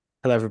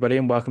Hello, everybody,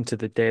 and welcome to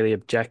the Daily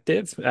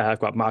Objective. I've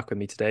got Mark with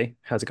me today.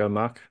 How's it going,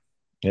 Mark?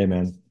 Hey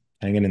man,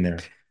 hanging in there.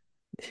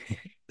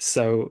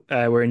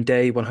 We're in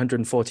day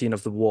 114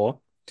 of the war.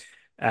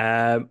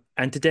 And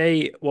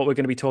today, what we're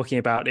going to be talking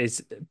about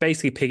is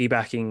basically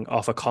piggybacking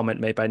off a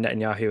comment made by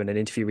Netanyahu in an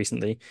interview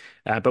recently.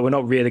 But we're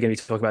not really going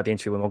to be talking about the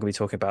interview. We're more going to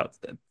be talking about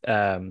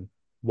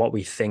what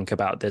we think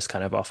about this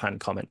kind of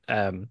offhand comment,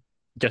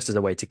 just as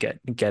a way to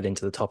get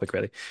into the topic,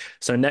 really.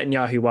 So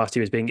Netanyahu, whilst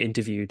he was being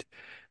interviewed,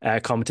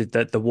 commented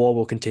that the war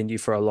will continue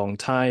for a long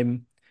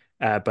time,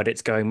 but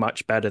it's going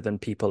much better than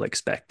people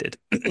expected.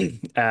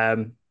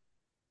 Um,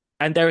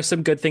 and there are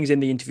some good things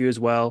in the interview as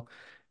well,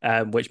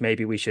 which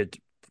maybe we should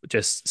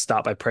just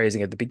start by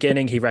praising at the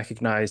beginning. He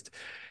recognized,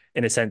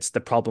 in a sense,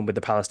 the problem with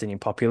the Palestinian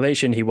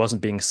population. He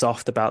wasn't being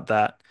soft about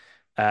that,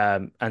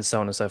 and so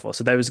on and so forth.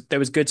 So there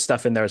was good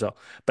stuff in there as well.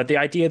 But the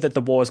idea that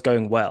the war is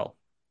going well,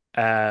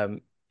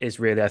 is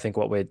really, I think,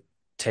 what we're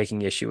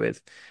taking issue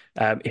with.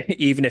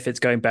 Even if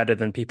it's going better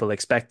than people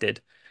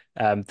expected,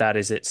 that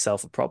is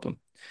itself a problem.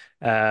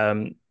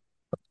 Um,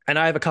 and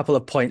I have a couple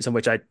of points on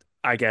which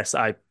I guess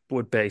I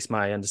would base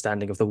my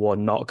understanding of the war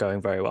not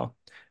going very well.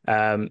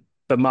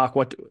 But Mark,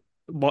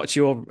 what's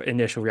your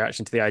initial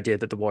reaction to the idea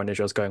that the war in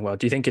Israel is going well?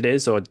 Do you think it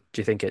is, or do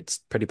you think it's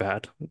pretty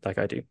bad, like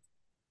I do?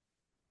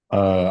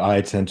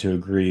 I tend to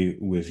agree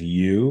with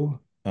you.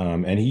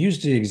 And he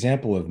used the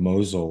example of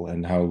Mosul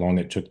and how long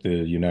it took the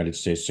United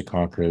States to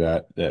conquer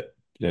that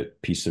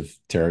piece of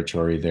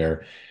territory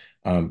there,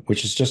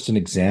 which is just an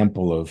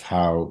example of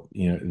how,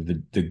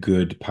 the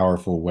good,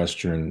 powerful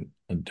Western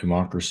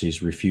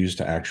democracies refuse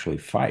to actually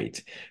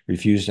fight,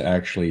 refuse to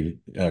actually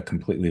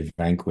completely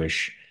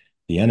vanquish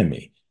the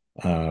enemy.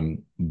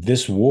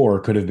 This war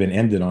could have been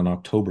ended on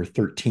October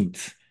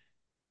 13th.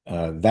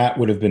 That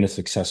would have been a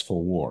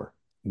successful war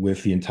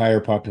with the entire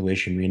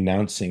population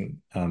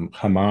renouncing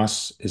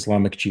Hamas,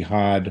 Islamic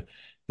Jihad,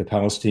 the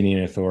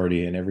Palestinian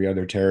Authority, and every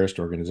other terrorist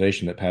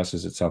organization that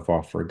passes itself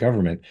off for a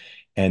government,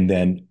 and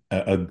then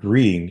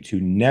agreeing to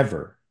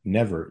never,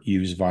 never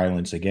use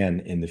violence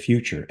again in the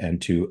future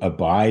and to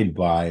abide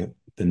by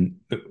the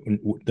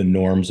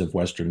norms of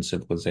Western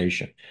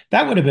civilization.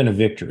 That would have been a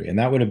victory, and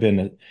that would have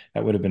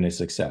been a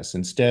success.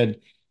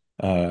 Instead,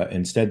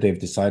 they've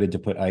decided to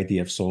put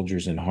IDF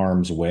soldiers in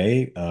harm's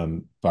way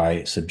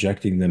by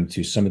subjecting them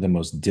to some of the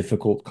most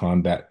difficult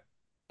combat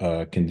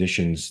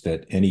conditions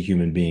that any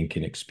human being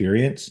can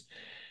experience.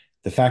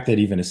 The fact that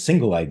even a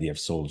single IDF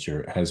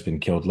soldier has been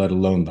killed, let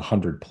alone the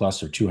 100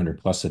 plus or 200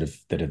 plus that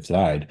have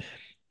died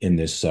in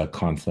this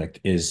conflict,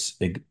 is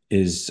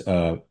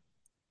a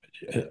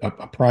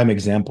prime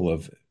example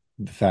of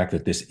the fact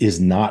that this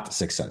is not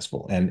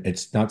successful. And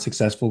it's not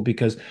successful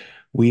because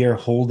we are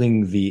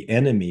holding the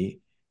enemy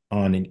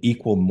on an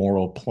equal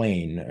moral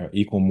plane, or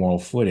equal moral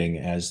footing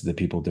as the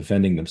people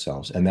defending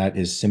themselves. And that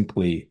is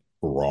simply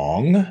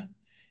wrong.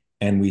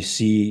 And we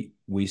see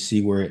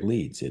where it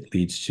leads. It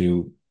leads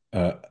to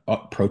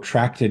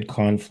protracted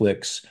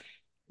conflicts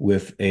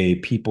with a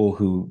people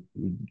who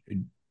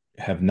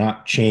have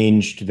not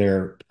changed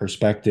their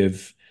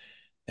perspective,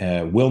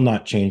 will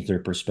not change their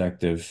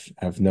perspective,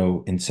 have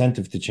no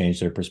incentive to change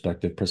their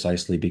perspective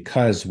precisely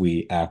because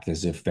we act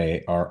as if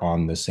they are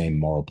on the same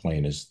moral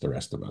plane as the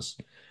rest of us.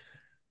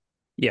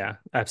 Yeah,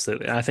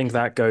 absolutely. And I think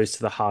that goes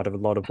to the heart of a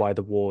lot of why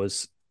the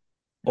wars,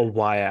 or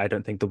why I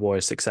don't think the war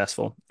is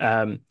successful.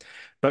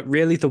 But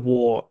really, the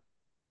war,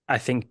 I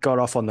think, got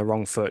off on the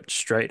wrong foot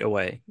straight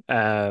away,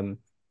 in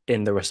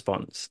the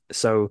response.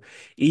 So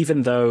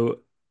even though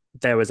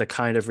there was a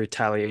kind of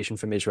retaliation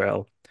from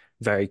Israel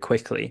very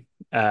quickly,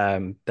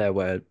 there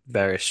were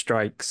various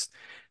strikes,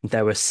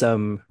 there were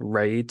some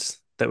raids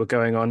that were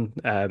going on.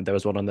 There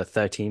was one on the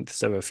 13th,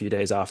 so a few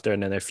days after,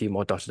 and then a few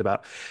more dotted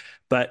about.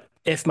 But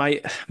if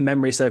my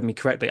memory served me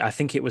correctly, I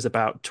think it was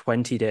about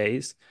 20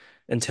 days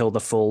until the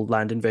full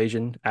land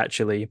invasion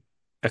actually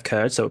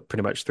occurred. So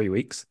pretty much 3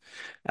 weeks.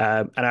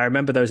 And I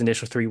remember those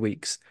initial 3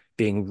 weeks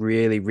being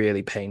really,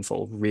 really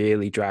painful,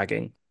 really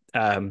dragging.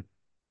 Um,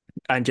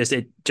 and just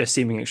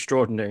seeming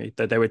extraordinary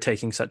that they were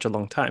taking such a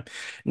long time.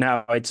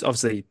 Now it's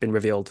obviously been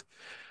revealed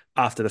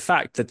after the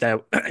fact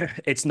that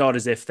it's not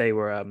as if they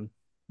were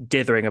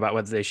dithering about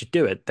whether they should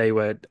do it. They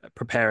were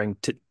preparing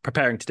to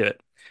do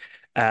it.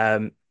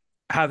 Um,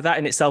 However, that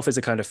in itself is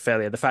a kind of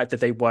failure. The fact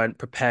that they weren't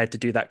prepared to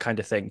do that kind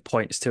of thing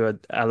points to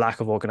a lack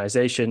of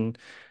organization,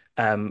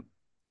 um,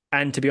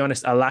 and to be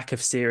honest, a lack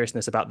of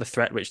seriousness about the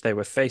threat which they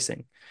were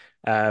facing.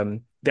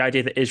 The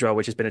idea that Israel,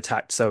 which has been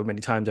attacked so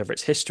many times over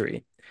its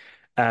history,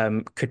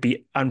 could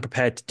be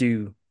unprepared to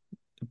do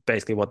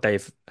basically what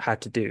they've had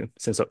to do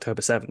since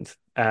October 7th,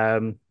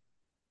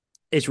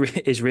 is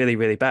really,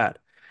 really bad.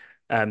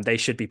 They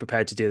should be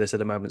prepared to do this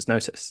at a moment's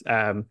notice.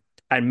 And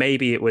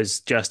maybe it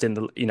was just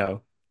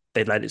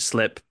they let it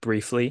slip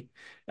briefly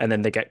and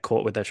then they get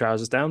caught with their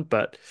trousers down,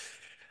 but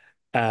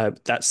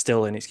that's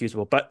still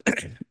inexcusable. But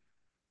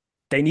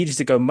they needed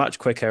to go much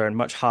quicker and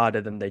much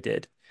harder than they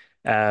did.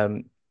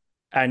 Um,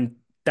 and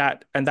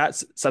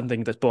that's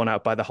something that's borne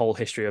out by the whole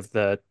history of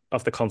the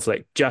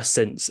conflict just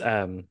since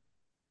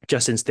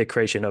the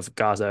creation of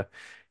Gaza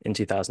in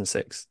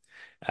 2006.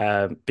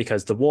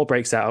 because the war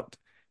breaks out,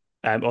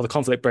 or the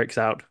conflict breaks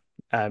out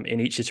in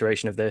each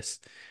iteration of this.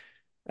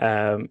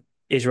 Um,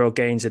 Israel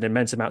gains an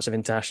immense amounts of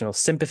international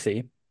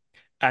sympathy,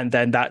 and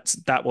then that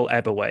will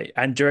ebb away.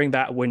 And during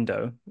that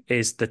window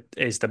is the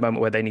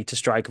moment where they need to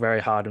strike very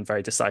hard and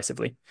very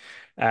decisively.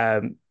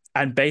 Um,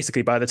 and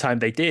basically, by the time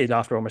they did,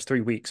 after almost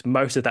 3 weeks,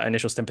 most of that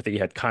initial sympathy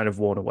had kind of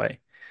worn away.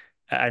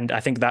 And I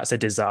think that's a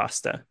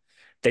disaster.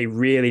 They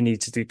really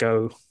needed to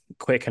go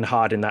quick and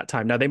hard in that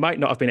time. Now, they might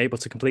not have been able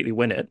to completely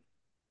win it.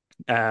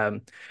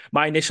 Um,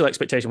 my initial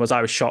expectation was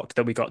I was shocked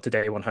that we got to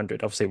day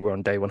 100. Obviously, we're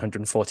on day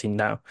 114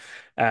 now.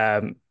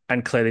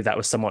 And clearly that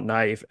was somewhat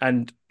naive.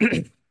 And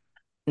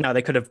now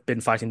they could have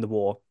been fighting the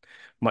war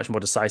much more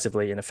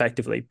decisively and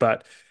effectively,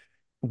 but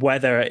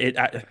whether it,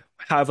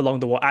 however long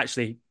the war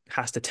actually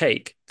has to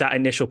take, that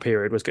initial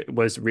period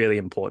was really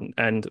important,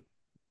 and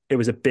it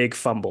was a big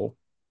fumble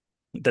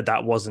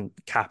that wasn't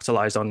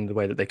capitalized on in the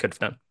way that they could have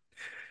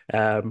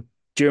done.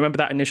 Do you remember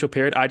that initial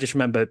period? I just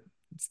remember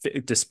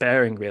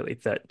despairing really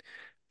that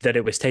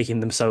it was taking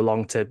them so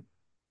long to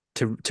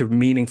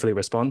meaningfully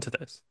respond to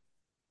this.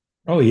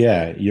 Oh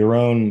yeah, your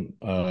own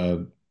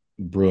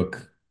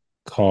Brooke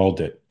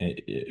called it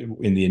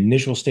in the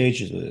initial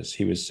stages of this.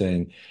 He was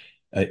saying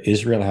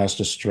Israel has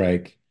to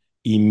strike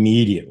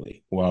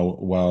immediately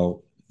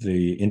while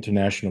the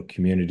international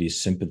community's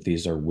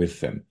sympathies are with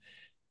them.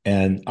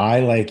 And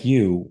I, like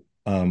you,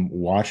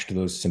 watched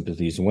those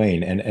sympathies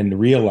wane and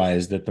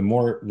realized that the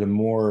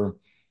more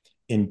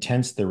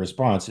intense the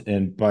response,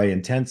 and by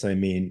intense I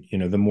mean,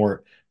 the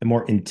more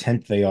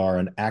intent they are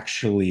on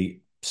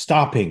actually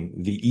stopping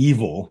the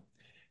evil,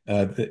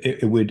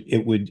 it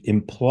would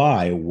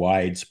imply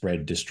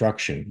widespread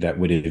destruction that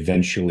would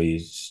eventually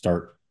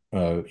start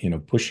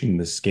pushing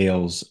the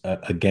scales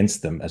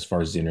against them as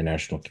far as the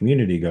international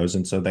community goes.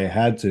 And so they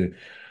had to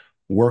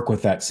work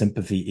with that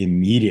sympathy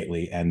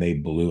immediately, and they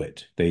blew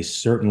it. They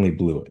certainly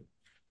blew it.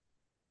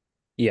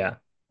 Yeah,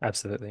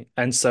 absolutely.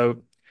 And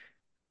so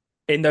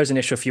in those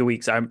initial few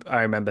weeks, I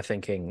remember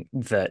thinking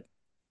that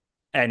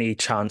any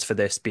chance for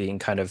this being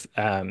kind of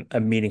a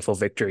meaningful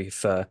victory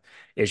for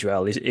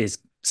Israel is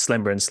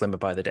slimmer and slimmer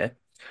by the day.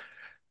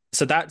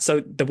 So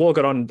the war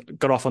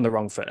got off on the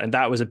wrong foot, and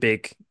that was a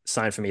big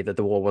sign for me that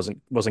the war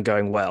wasn't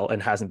going well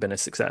and hasn't been a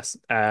success.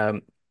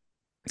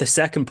 The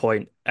second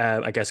point,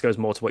 I guess, goes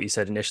more to what you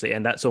said initially,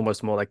 and that's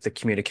almost more like the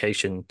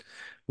communication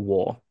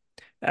war,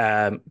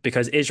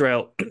 because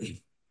Israel,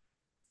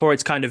 for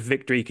its kind of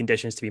victory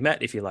conditions to be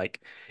met, if you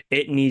like,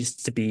 it needs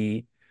to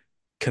be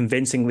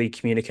convincingly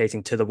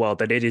communicating to the world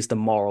that it is the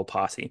moral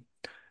party.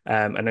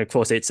 And of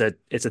course, it's a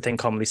thing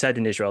commonly said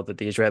in Israel that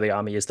the Israeli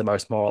army is the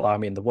most moral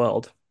army in the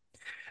world.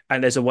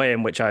 And there's a way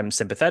in which I'm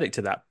sympathetic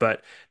to that.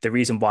 But the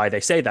reason why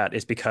they say that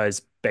is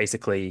because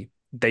basically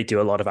they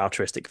do a lot of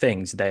altruistic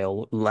things.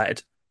 They'll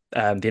let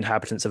the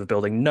inhabitants of a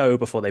building know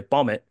before they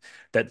bomb it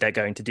that they're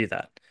going to do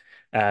that.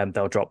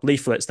 They'll drop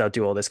leaflets, they'll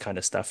do all this kind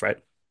of stuff, right?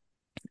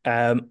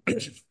 Um,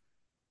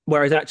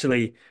 whereas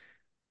actually,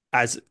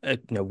 as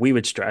we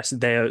would stress,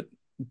 they're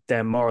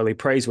morally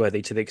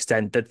praiseworthy to the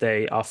extent that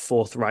they are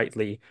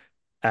forthrightly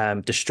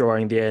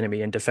destroying the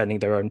enemy and defending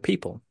their own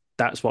people.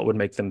 That's what would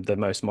make them the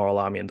most moral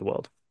army in the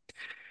world.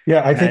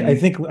 Yeah, I think I And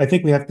think I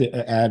think we have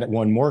to add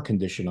one more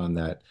condition on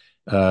that.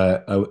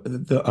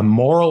 A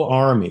moral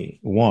army,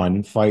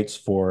 one, fights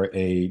for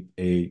a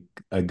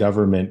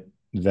government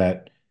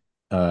that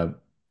uh,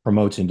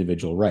 promotes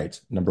individual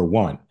rights. Number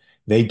one,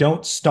 they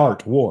don't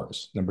start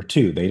wars. Number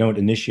two, they don't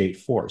initiate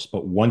force.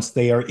 But once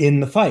they are in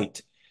the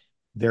fight,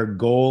 their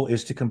goal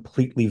is to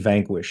completely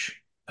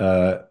vanquish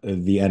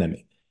the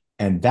enemy,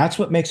 and that's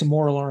what makes a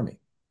moral army,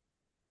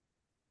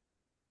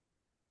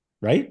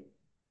 right?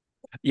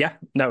 yeah,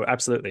 no,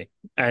 absolutely.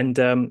 And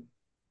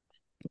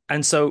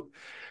so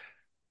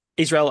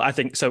Israel, I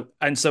think so.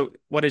 And so,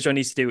 what Israel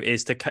needs to do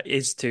is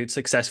to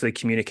successfully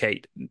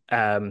communicate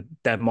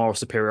their moral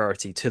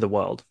superiority to the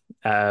world,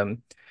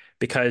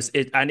 because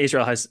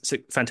Israel has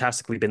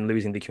fantastically been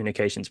losing the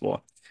communications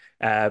war,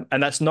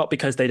 and that's not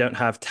because they don't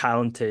have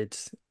talented,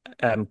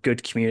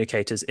 good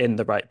communicators in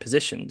the right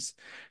positions.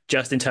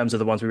 Just in terms of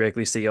the ones we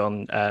regularly see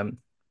on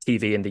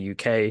TV in the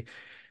UK,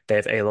 they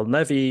have Eilon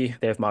Levy,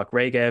 they have Mark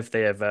Regev,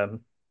 they have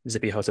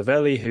Zipi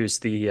Hotovely, who's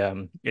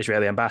the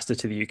Israeli ambassador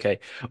to the UK.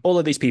 All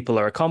of these people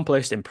are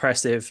accomplished,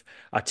 impressive,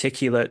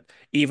 articulate,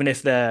 even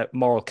if their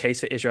moral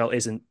case for Israel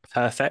isn't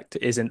perfect,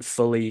 isn't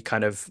fully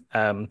kind of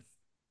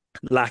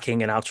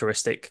lacking an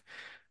altruistic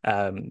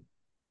um,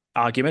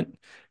 argument.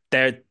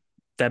 They're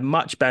they're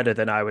much better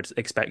than I would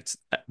expect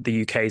the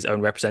UK's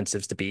own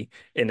representatives to be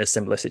in a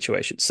similar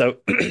situation. So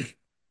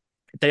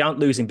they aren't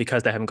losing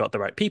because they haven't got the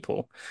right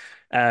people.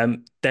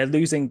 They're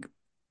losing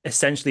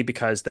essentially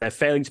because they're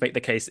failing to make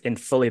the case in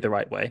fully the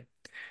right way.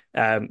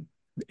 Um,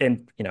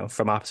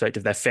 from our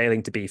perspective, they're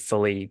failing to be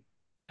fully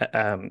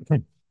um,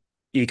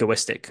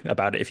 egoistic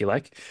about it, if you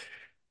like.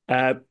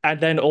 And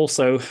then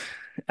also,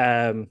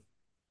 um,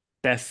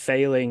 they're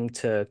failing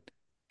to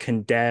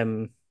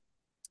condemn.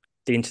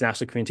 the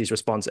international community's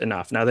response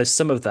enough. Now, there's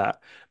some of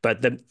that,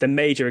 but the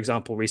major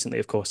example recently,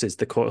 of course, is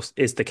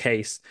the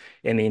case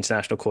in the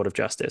International Court of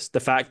Justice. The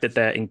fact that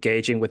they're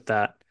engaging with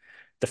that,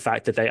 the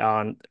fact that they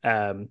aren't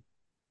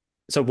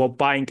so while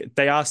buying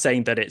they are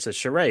saying that it's a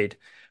charade,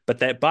 but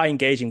they're by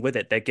engaging with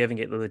it, they're giving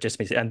it the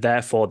legitimacy, and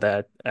therefore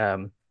they're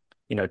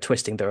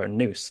twisting their own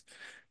noose,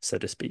 so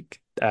to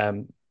speak.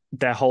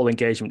 Their whole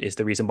engagement is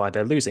the reason why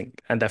they're losing,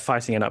 and they're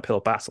fighting an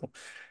uphill battle.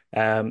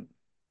 Um,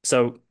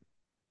 so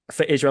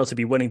for Israel to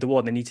be winning the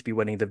war, they need to be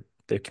winning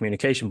the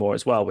communication war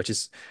as well, which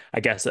is, I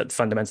guess,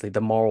 fundamentally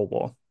the moral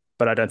war.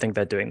 But I don't think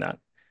they're doing that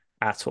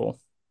at all.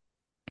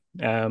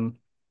 Do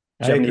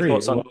I you have any agree.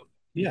 thoughts Well, on?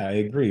 yeah, I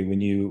agree. When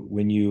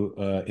you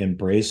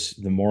embrace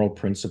the moral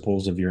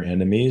principles of your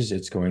enemies,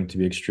 it's going to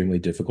be extremely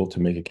difficult to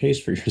make a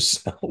case for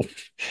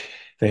yourself.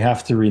 They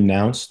have to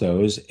renounce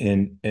those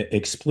and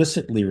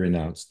explicitly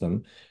renounce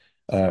them,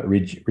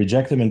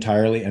 reject them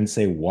entirely, and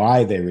say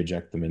why they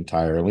reject them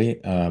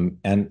entirely.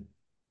 And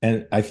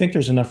I think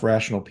there's enough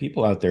rational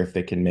people out there if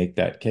they can make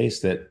that case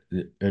that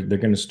they're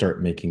going to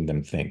start making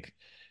them think.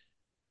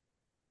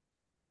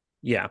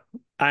 Yeah,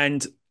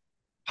 and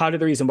part of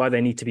the reason why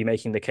they need to be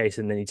making the case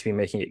and they need to be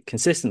making it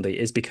consistently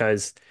is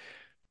because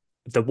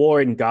the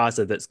war in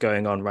Gaza that's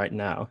going on right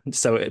now.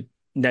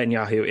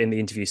 Netanyahu in the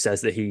interview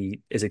says that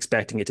he is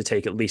expecting it to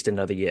take at least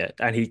another year,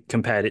 and he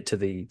compared it to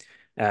the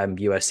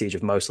U.S. siege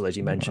of Mosul, as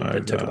you mentioned,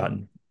 I've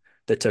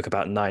that took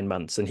about 9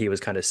 months, and he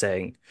was kind of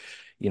saying,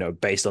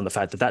 based on the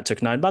fact that that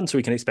took 9 months,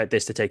 we can expect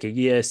this to take a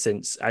year,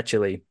 since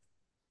actually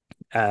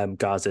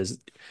Gaza's.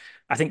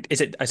 I think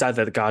it's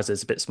either the Gaza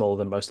is a bit smaller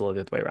than Mosul or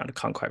the other way around. I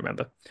can't quite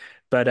remember,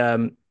 but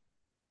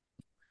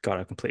God,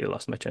 I completely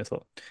lost my train of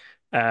thought.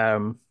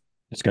 Um,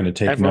 It's going to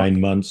take everyone, 9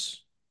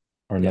 months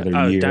or yeah.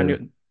 another Oh,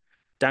 year.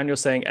 Daniel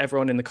saying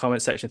everyone in the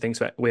comment section thinks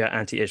we are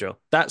anti-Israel.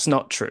 That's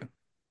not true.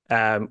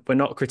 We're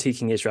not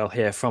critiquing Israel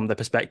here from the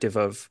perspective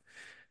of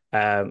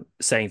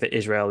saying that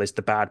Israel is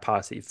the bad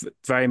party.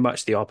 Very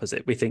much the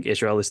opposite. We think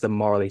Israel is the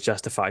morally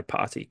justified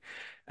party.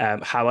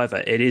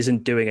 However, it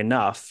isn't doing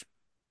enough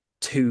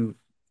to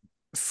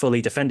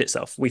fully defend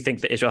itself. We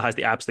think that Israel has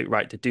the absolute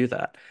right to do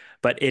that,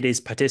 but it is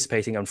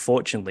participating,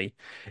 unfortunately,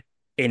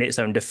 in its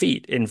own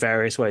defeat in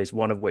various ways,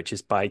 one of which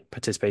is by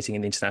participating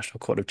in the International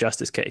Court of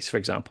Justice case, for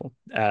example.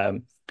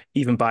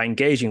 Even by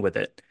engaging with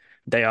it,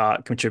 they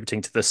are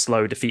contributing to the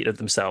slow defeat of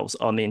themselves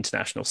on the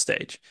international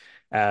stage.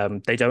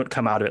 They don't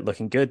come out of it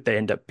looking good. They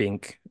end up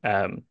being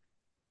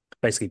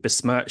basically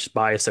besmirched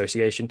by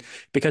association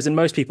because, in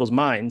most people's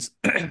minds,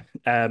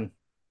 um,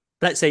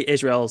 let's say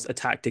Israel's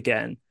attacked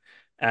again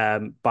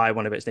by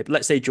one of its neighbors.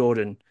 Let's say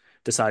Jordan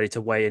decided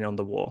to weigh in on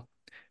the war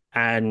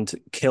and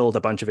killed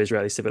a bunch of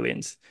Israeli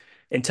civilians.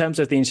 In terms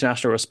of the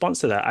international response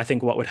to that, I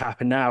think what would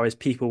happen now is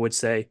people would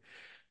say,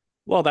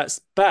 well, that's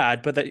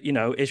bad, but that,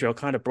 Israel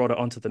kind of brought it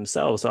onto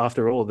themselves.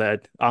 After all,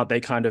 aren't they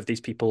kind of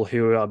these people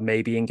who are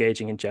maybe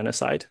engaging in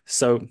genocide?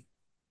 So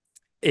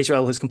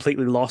Israel has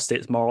completely lost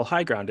its moral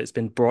high ground. It's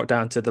been brought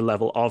down to the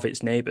level of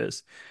its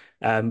neighbors,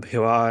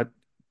 who are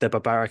the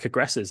barbaric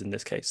aggressors in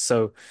this case.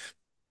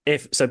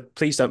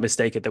 Please don't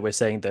mistake it that we're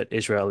saying that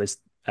Israel is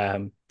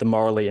the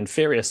morally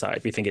inferior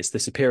side. We think it's the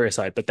superior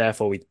side, but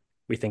therefore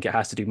we think it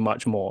has to do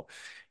much more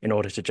in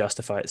order to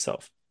justify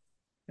itself.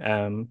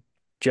 Um,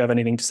 do you have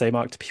anything to say,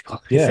 Mark, to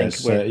people who think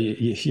Yes, we're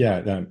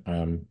yeah.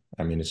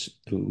 I mean, it's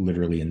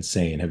literally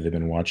insane. Have they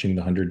been watching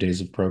the 100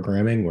 Days of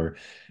Programming, where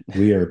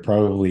we are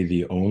probably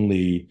the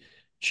only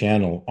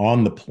channel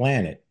on the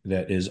planet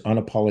that is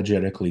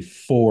unapologetically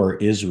for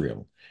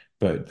Israel?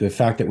 But the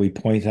fact that we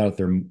point out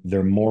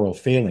their moral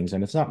failings,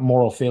 and it's not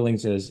moral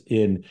failings as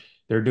in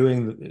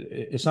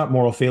it's not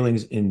moral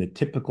failings in the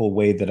typical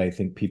way that I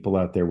think people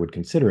out there would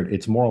consider it.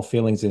 It's moral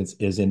failings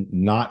is in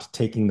not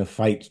taking the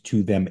fight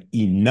to them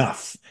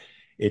enough.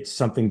 It's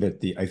something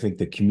that I think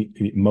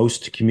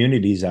most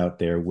communities out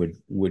there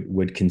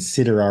would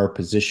consider our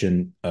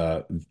position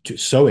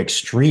so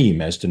extreme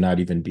as to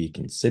not even be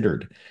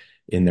considered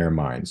in their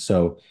minds.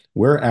 So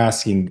we're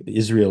asking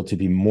Israel to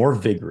be more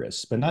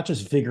vigorous, but not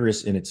just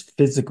vigorous in its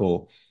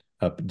physical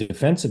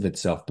defense of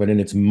itself, but in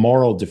its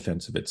moral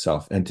defense of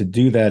itself. And to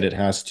do that, it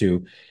has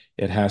to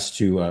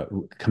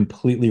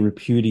completely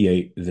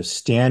repudiate the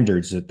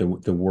standards that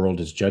the world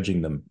is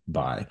judging them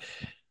by.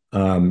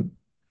 Um,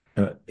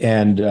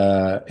 and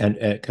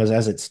because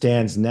as it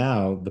stands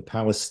now, the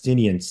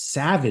Palestinian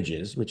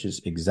savages, which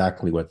is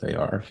exactly what they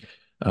are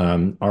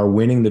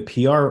winning the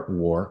PR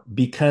war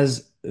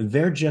because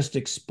they're just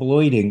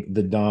exploiting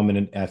the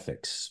dominant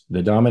ethics.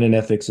 The dominant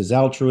ethics is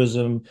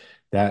altruism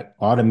that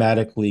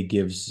automatically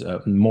gives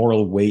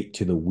moral weight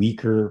to the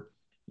weaker,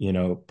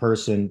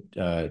 person,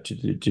 to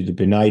the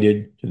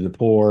benighted, to the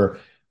poor,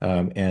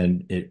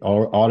 and it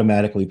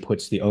automatically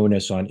puts the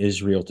onus on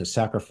Israel to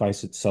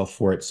sacrifice itself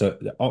for it. So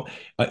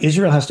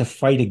Israel has to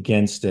fight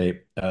against a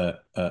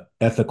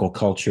ethical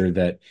culture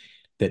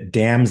that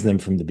damns them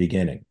from the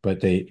beginning.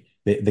 But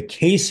the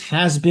case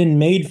has been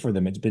made for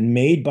them. It's been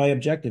made by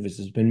objectivists.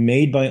 It's been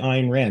made by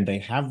Ayn Rand. They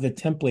have the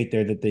template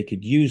there that they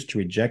could use to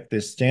reject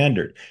this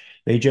standard.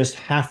 They just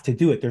have to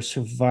do it. Their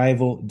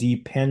survival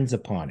depends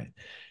upon it.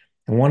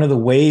 And one of the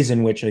ways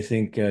in which I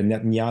think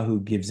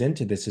Netanyahu gives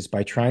into this is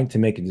by trying to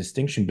make a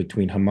distinction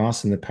between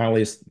Hamas and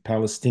the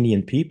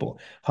Palestinian people.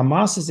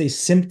 Hamas is a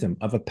symptom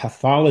of a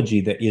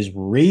pathology that is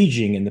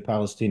raging in the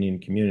Palestinian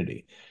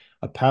community,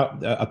 a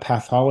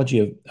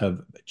pathology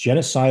of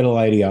genocidal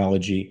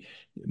ideology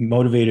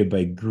motivated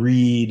by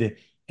greed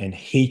and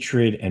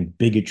hatred and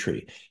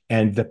bigotry.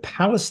 And the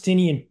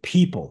Palestinian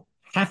people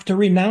have to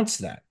renounce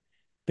that.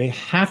 They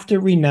have to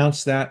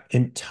renounce that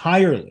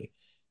entirely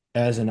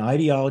as an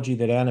ideology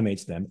that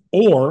animates them,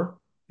 or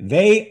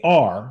they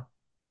are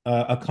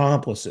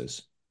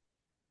accomplices.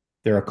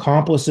 They're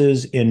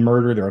accomplices in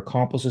murder, they're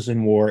accomplices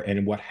in war,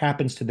 and what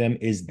happens to them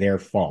is their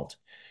fault.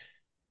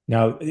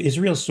 Now,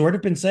 Israel's sort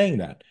of been saying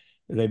that.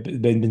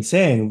 They've been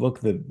saying, look,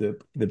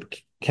 the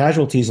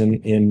casualties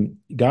in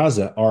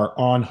Gaza are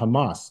on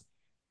Hamas.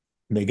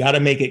 They got to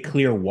make it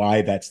clear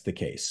why that's the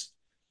case.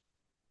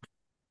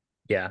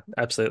 Yeah,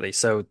 absolutely.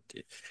 So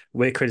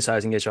we're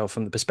criticizing Israel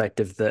from the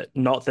perspective that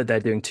not that they're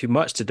doing too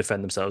much to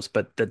defend themselves,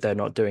 but that they're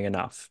not doing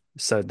enough.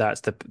 So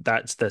that's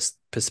the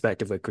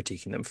perspective we're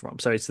critiquing them from.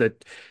 So it's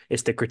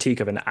the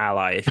critique of an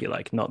ally, if you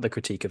like, not the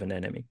critique of an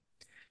enemy.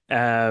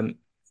 Um,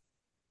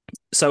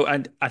 so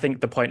and I think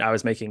the point I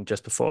was making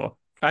just before.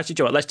 Actually,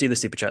 Joe, let's do the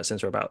super chat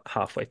since we're about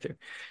halfway through.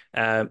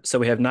 So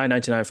we have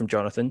 9.99 from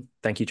Jonathan.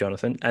 Thank you,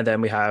 Jonathan. And then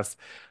we have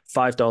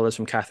 $5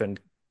 from Catherine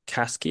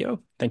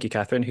Cascio. Thank you,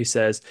 Catherine, who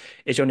says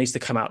Israel needs to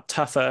come out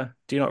tougher.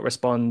 Do not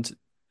respond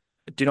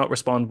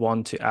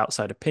one to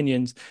outside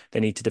opinions. They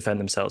need to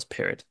defend themselves,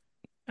 period.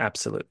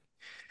 Absolutely.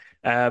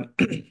 Um,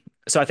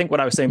 so I think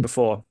what I was saying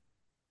before,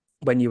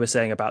 when you were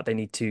saying about they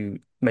need to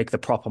make the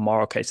proper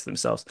moral case for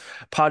themselves,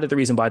 part of the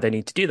reason why they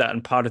need to do that,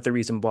 and part of the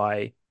reason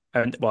why,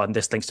 and well, and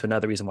this links to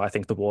another reason why I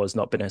think the war has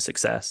not been a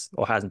success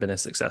or hasn't been a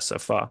success so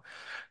far,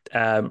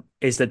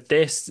 is that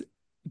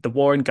the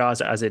war in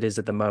Gaza as it is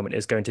at the moment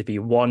is going to be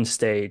one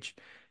stage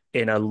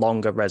in a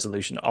longer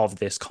resolution of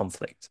this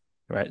conflict,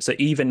 right? So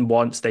even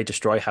once they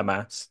destroy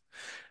Hamas,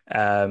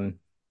 um,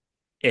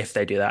 if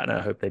they do that, and I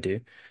hope they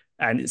do,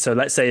 and so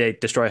let's say they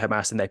destroy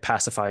Hamas and they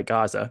pacify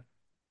Gaza,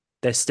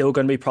 there's still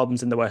going to be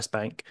problems in the West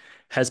Bank.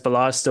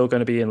 Hezbollah is still going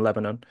to be in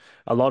Lebanon.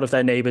 A lot of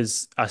their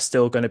neighbors are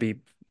still going to be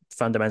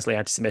fundamentally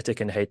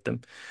anti-Semitic and hate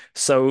them.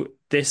 So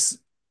the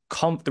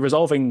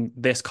resolving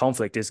this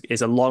conflict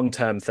is a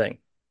long-term thing.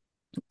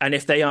 And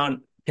if they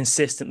aren't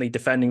consistently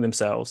defending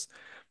themselves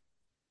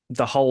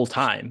the whole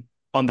time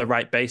on the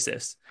right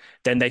basis,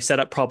 then they set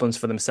up problems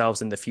for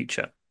themselves in the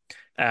future.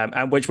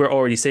 And which we're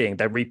already seeing.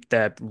 They're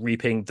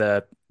reaping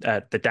the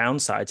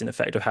downsides in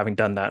effect of having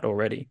done that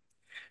already.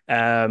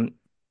 Um,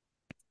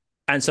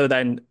 and so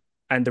then,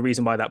 and the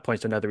reason why that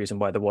points to another reason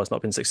why the war's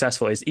not been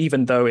successful is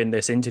even though in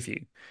this interview,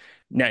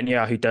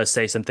 Netanyahu does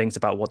say some things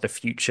about what the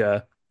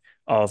future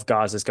of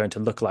Gaza is going to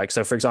look like.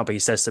 So, for example, he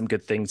says some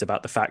good things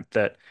about the fact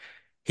that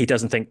he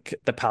doesn't think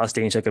the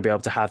Palestinians are going to be able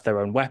to have their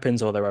own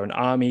weapons or their own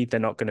army. They're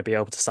not going to be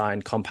able to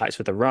sign compacts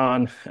with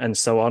Iran and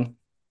so on.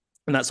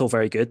 And that's all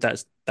very good.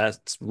 That's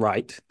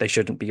right. They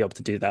shouldn't be able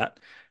to do that,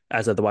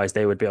 as otherwise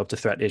they would be able to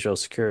threaten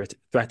Israel's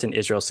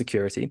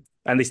security.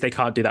 At least they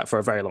can't do that for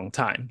a very long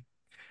time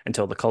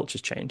until the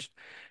culture's changed.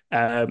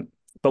 Um,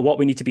 but what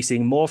we need to be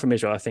seeing more from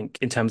Israel, I think,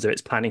 in terms of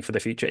its planning for the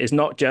future, is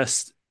not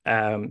just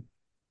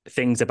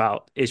things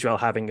about Israel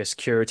having a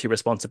security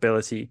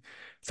responsibility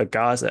for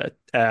Gaza.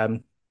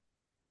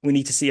 We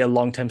need to see a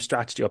long-term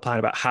strategy or plan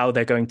about how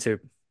they're going to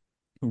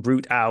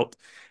root out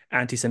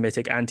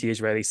anti-Semitic,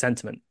 anti-Israeli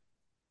sentiment.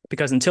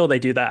 Because until they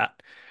do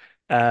that,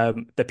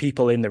 the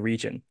people in the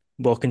region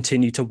will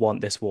continue to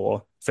want this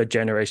war for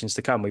generations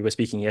to come. We were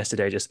speaking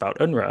yesterday just about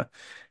UNRWA,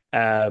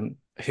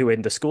 who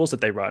in the schools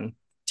that they run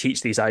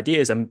teach these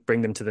ideas and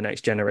bring them to the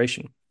next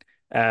generation.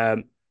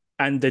 Um,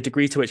 and the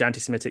degree to which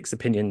anti-Semitic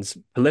opinions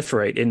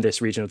proliferate in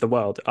this region of the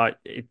world,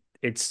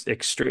 it's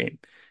extreme.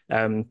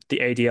 The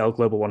ADL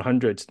Global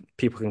 100,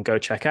 people can go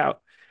check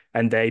out,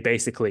 and they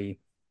basically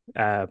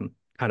kind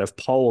of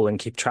poll and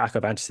keep track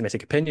of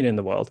anti-Semitic opinion in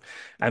the world.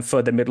 And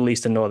for the Middle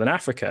East and Northern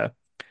Africa,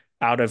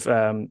 out of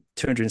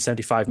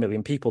 275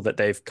 million people that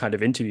they've kind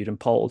of interviewed and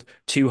polled,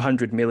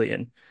 200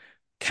 million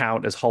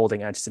count as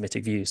holding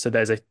anti-Semitic views. So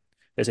there's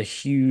a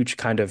huge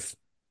kind of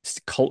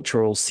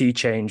cultural sea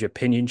change,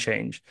 opinion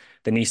change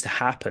that needs to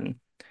happen.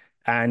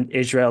 And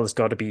Israel has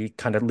got to be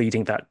kind of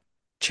leading that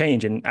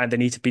change, and they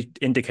need to be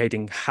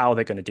indicating how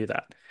they're going to do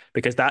that,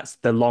 because that's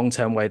the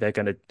long-term way they're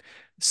going to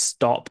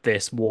stop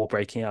this war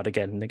breaking out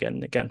again and again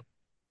and again.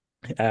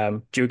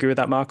 Do you agree with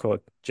that, Mark, or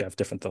do you have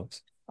different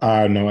thoughts?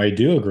 No, I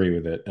do agree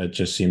with it. It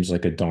just seems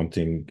like a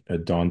daunting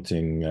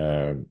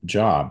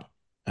job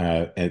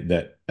and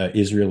that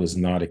Israel is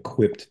not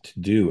equipped to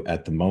do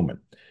at the moment.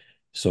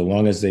 So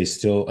long as they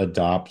still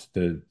adopt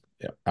the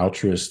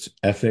altruist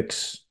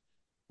ethics,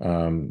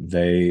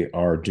 they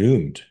are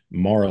doomed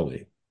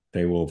morally.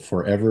 They will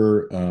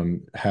forever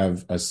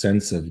have a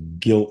sense of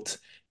guilt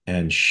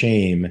and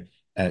shame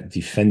at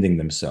defending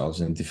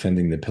themselves and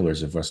defending the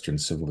pillars of Western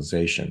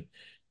civilization.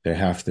 They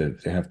have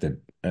to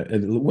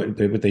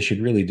what they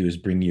should really do is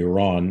bring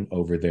Iran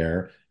over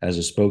there as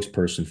a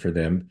spokesperson for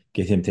them,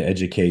 get him to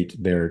educate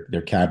their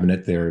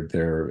cabinet,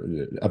 their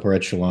upper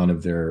echelon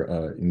of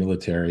their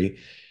military,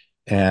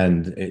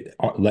 and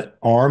let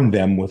arm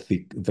them with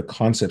the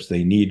concepts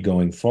they need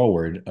going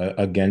forward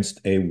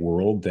against a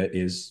world that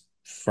is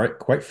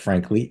quite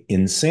frankly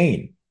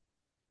insane.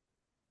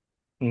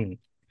 Mm.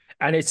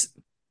 And it's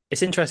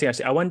interesting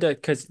actually. I wonder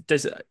because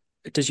does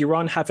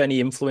Iran have any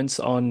influence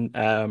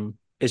on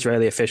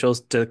Israeli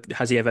officials?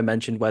 Has he ever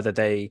mentioned whether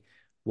they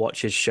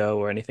watch his show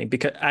or anything?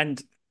 Because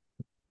and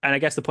I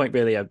guess the point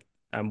really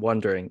I'm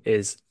wondering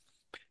is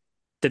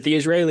that the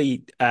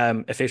Israeli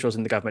officials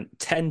in the government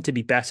tend to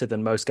be better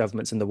than most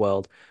governments in the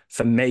world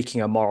for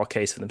making a moral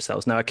case for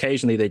themselves. Now,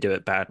 occasionally they do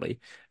it badly,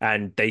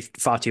 and they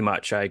far too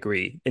much, I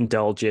agree,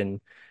 indulge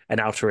in an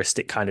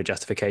altruistic kind of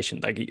justification.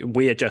 Like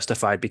we are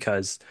justified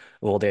because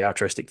of all the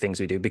altruistic things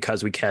we do,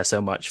 because we care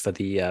so much for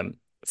the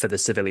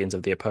civilians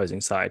of the opposing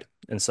side,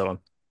 and so on.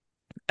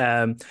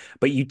 Um,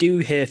 but you do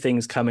hear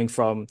things coming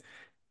from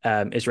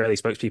Israeli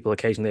spokespeople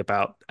occasionally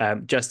about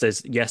just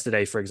as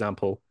yesterday, for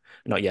example,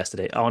 not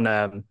yesterday,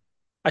 on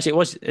actually it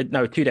was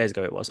no 2 days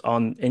ago it was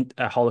on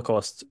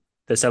Holocaust,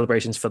 the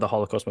celebrations for the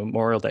Holocaust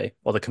Memorial Day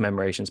or the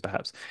commemorations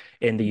perhaps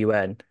in the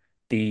UN,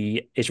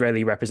 the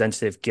Israeli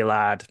representative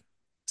Gilad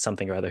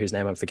something or other whose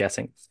name I'm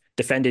forgetting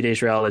defended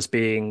Israel as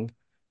being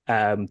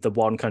the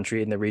one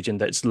country in the region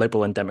that's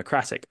liberal and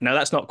democratic. Now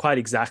that's not quite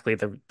exactly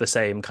the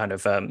same kind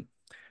of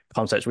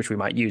concepts which we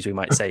might use. We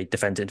might say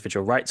defend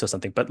individual rights or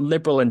something, but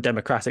liberal and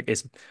democratic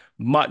is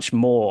much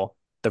more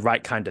the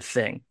right kind of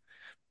thing.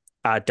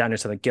 Daniel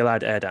something,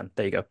 Gilad Erdan.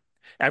 There you go.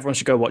 Everyone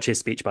should go watch his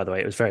speech, by the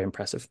way. It was very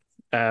impressive.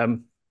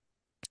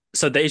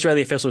 So the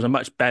Israeli officials are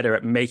much better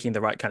at making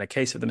the right kind of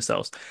case for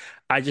themselves.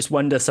 I just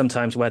wonder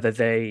sometimes whether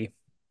they,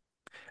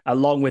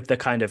 along with the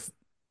kind of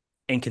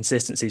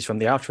inconsistencies from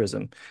the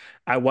altruism,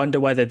 I wonder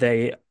whether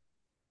they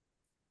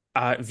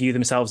view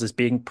themselves as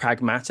being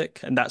pragmatic,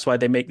 and that's why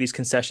they make these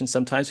concessions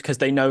sometimes because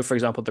they know, for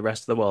example, the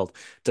rest of the world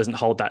doesn't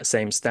hold that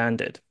same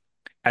standard,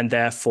 and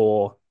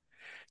therefore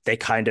they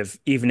kind of,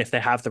 even if they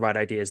have the right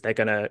ideas, they're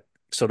going to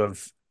sort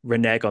of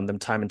renege on them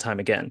time and time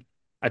again.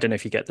 I don't know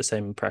if you get the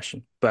same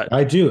impression, but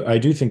I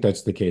do think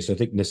that's the case. I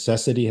think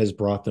necessity has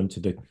brought them to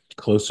the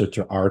closer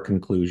to our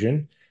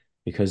conclusion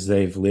because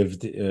they've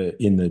lived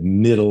in the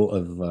middle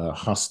of a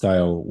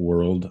hostile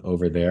world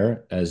over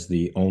there as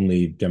the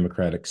only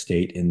democratic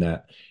state in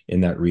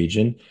that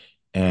region,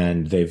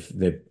 and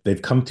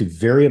they've come to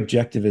very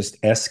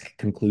objectivist-esque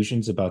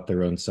conclusions about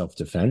their own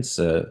self-defense,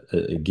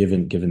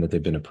 given that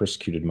they've been a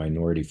persecuted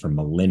minority for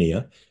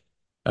millennia.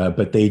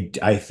 But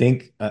I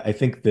think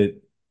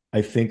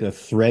a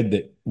thread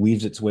that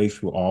weaves its way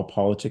through all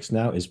politics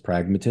now is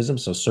pragmatism.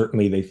 So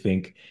certainly they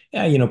think,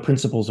 yeah,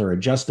 principles are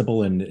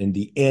adjustable, and in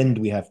the end,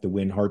 we have to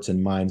win hearts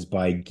and minds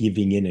by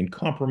giving in and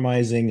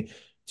compromising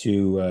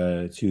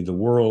to the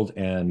world.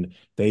 And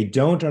they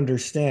don't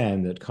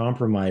understand that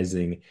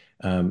compromising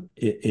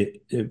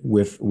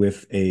with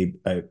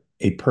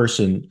a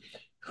person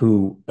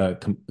who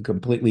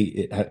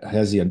completely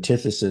has the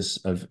antithesis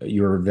of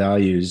your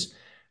values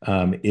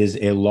is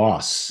a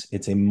loss.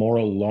 It's a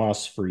moral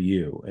loss for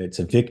you. It's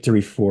a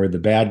victory for the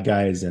bad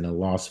guys and a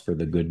loss for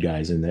the good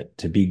guys. And that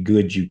to be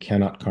good, you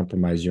cannot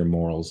compromise your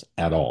morals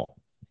at all.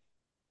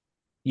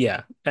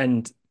 yeah,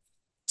 and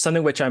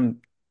something which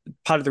I'm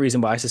part of the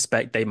reason why I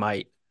suspect they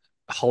might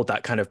hold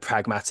that kind of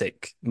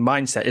pragmatic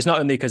mindset is not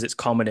only because it's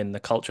common in the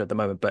culture at the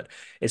moment, but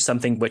it's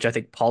something which I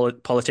think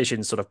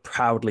politicians sort of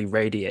proudly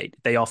radiate.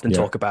 They often Yeah.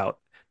 talk about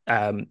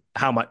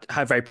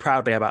how very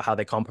proudly about how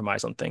they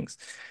compromise on things.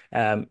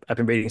 I've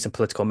been reading some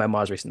political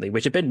memoirs recently,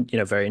 which have been,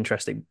 very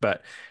interesting,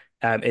 but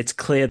it's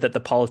clear that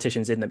the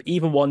politicians in them,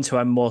 even ones who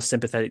I'm more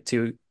sympathetic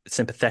to,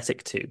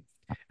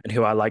 and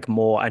who I like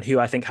more, and who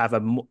I think have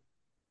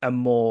a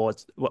more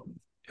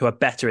who are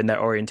better in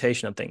their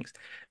orientation on things.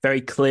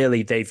 Very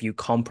clearly, they view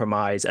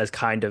compromise as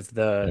kind of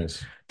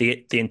Yes.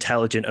 the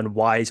intelligent and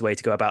wise way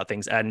to go about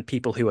things. And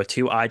people who are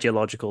too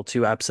ideological,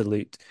 too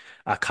absolute,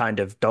 are kind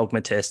of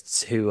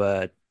dogmatists who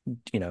are,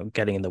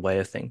 getting in the way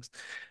of things.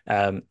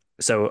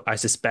 So I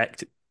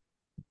suspect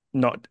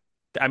not.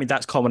 I mean,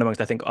 that's common amongst,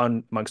 I think,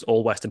 amongst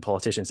all Western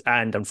politicians.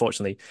 And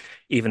unfortunately,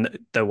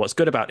 even though what's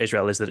good about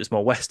Israel is that it's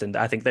more Western,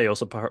 I think they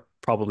also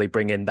probably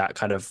bring in that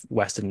kind of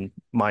Western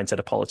mindset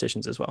of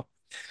politicians as well.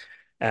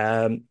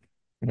 Um,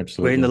 we're in the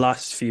Absolutely.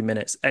 last few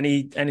minutes.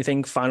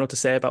 Anything final to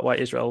say about why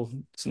Israel's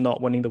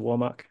not winning the war,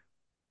 Mark?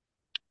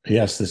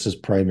 Yes, this is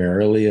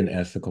primarily an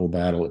ethical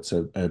battle. It's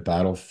a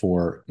battle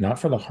for not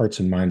for the hearts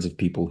and minds of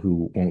people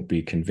who won't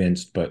be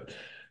convinced, but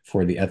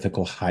for the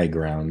ethical high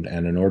ground.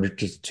 And in order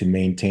to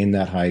maintain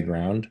that high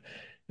ground,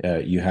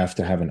 you have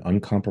to have an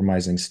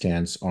uncompromising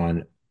stance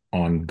on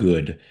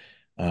good.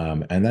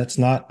 And that's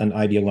not an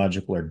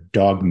ideological or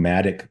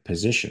dogmatic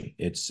position.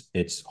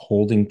 It's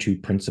holding to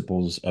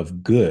principles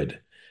of good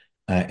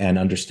and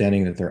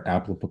understanding that they're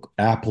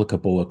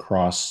applicable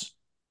across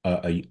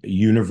a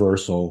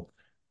universal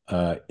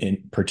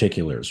in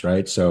particulars,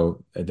 right?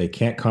 So they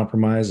can't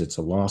compromise. It's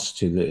a loss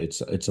to the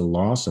it's a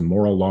loss, a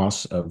moral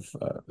loss of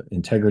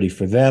integrity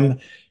for them.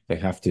 They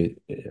have to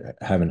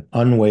have an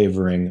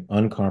unwavering,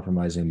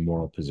 uncompromising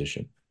moral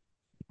position.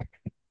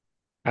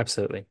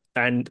 Absolutely.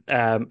 And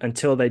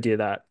until they do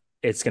that,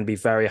 it's going to be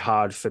very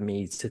hard for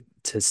me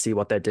to see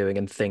what they're doing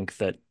and think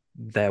that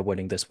they're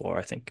winning this war,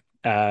 I think.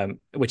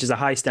 Which is a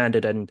high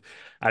standard, and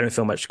I don't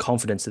feel much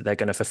confidence that they're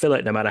going to fulfill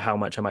it, no matter how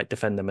much I might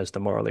defend them as the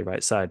morally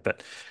right side.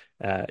 But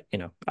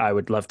I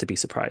would love to be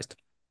surprised.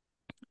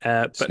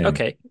 But Same.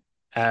 okay.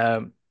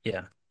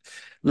 Yeah.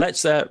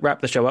 Let's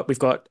wrap the show up. We've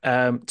got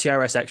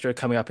TRS Extra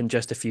coming up in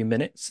just a few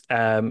minutes.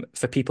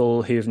 For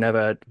people who've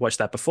never watched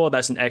that before,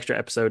 that's an extra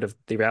episode of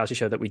the reality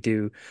show that we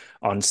do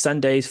on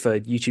Sundays for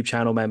YouTube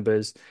channel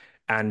members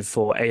and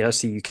for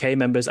ARC UK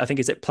members. I think,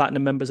 is it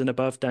platinum members and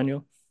above,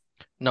 Daniel?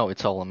 No,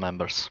 it's all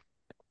members.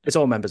 It's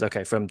all members,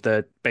 okay, from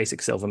the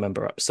basic silver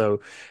member up.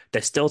 So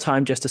there's still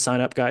time just to sign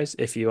up, guys,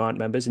 if you aren't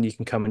members, and you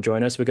can come and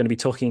join us. We're going to be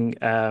talking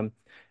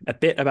a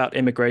bit about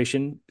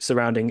immigration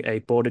surrounding a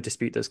border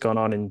dispute that's gone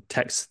on in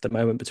Texas at the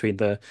moment between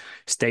the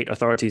state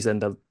authorities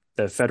and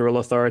the federal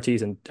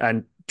authorities,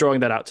 and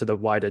drawing that out to the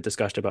wider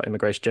discussion about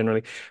immigration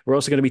generally. We're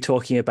also going to be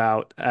talking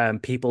about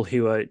people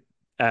who are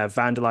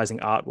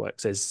vandalizing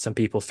artworks. There's some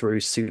people threw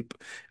soup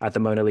at the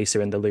Mona Lisa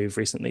in the Louvre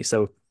recently.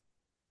 So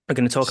we're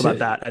going to talk about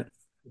that.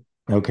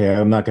 Okay,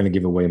 I'm not going to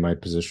give away my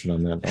position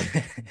on that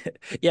one.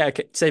 Yeah,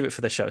 okay, save it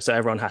for the show, so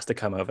everyone has to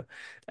come over.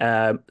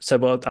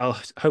 So I'll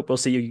hope we'll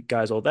see you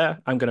guys all there.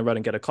 I'm going to run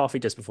and get a coffee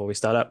just before we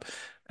start up,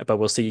 but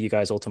we'll see you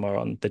guys all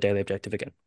tomorrow on the Daily Objective again.